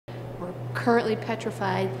currently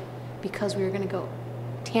petrified because we were gonna go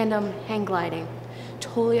tandem hang gliding,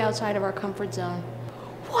 totally outside of our comfort zone.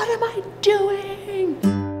 What am I doing?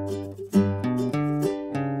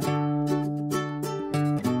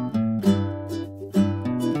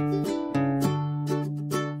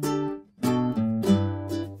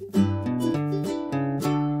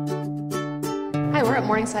 Hi, we're at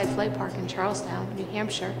Morningside Flight Park in Charlestown, New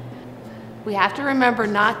Hampshire. We have to remember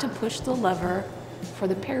not to push the lever for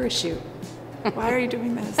the parachute. Why are you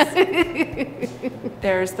doing this?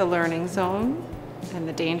 There's the learning zone and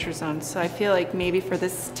the danger zone. So I feel like maybe for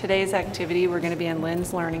today's activity, we're going to be in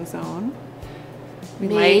Lynn's learning zone.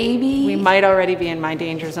 We might already be in my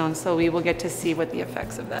danger zone, so we will get to see what the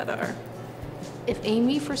effects of that are. If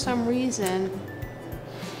Amy, for some reason,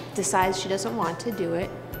 decides she doesn't want to do it,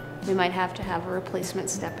 we might have to have a replacement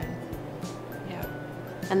step in. Yeah,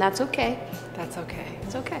 And that's okay. that's okay.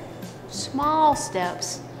 It's okay. Small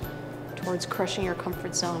steps towards crushing your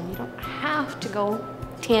comfort zone. You don't have to go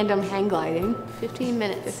tandem hang gliding. 15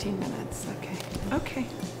 minutes. 15 minutes, okay. Okay.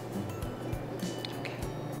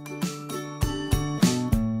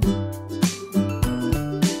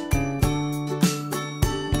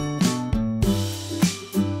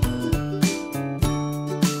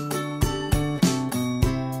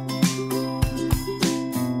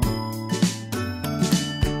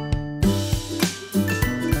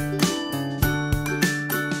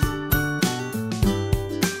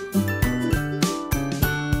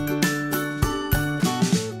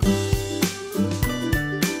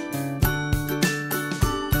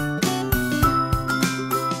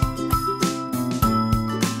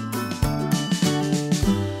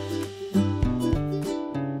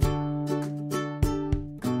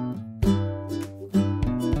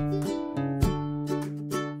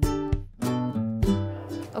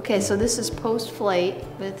 Okay, so this is post-flight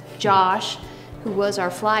with Josh, who was our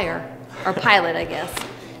flyer, our pilot, I guess.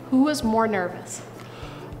 Who was more nervous?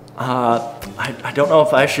 I don't know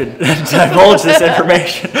if I should divulge this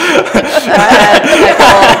information.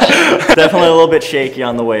 Definitely a little bit shaky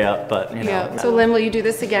on the way up, but you know. Yeah. So Lynn, will you do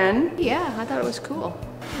this again? Yeah, I thought it was cool.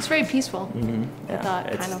 It's very peaceful. I thought,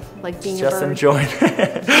 it's kind of like being a just bird. enjoying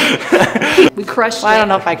it. We crushed Well, I it. don't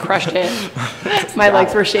know if I crushed it. My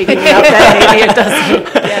legs were shaking enough that maybe it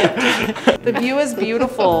doesn't. Yeah. The view is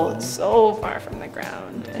beautiful, so far from the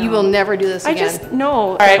ground. You will never do this again. No.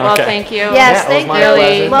 All right, well, Okay. thank you. Yes, Yeah, it was thank my you.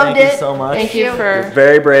 pleasure. Loved Thank it. you so much. Thank you for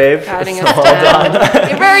Very brave. guiding So us well down. done.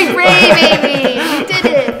 You're very brave, Amy. You did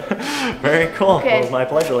it. Very cool. Okay. It was my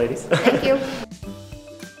pleasure, ladies. Thank you.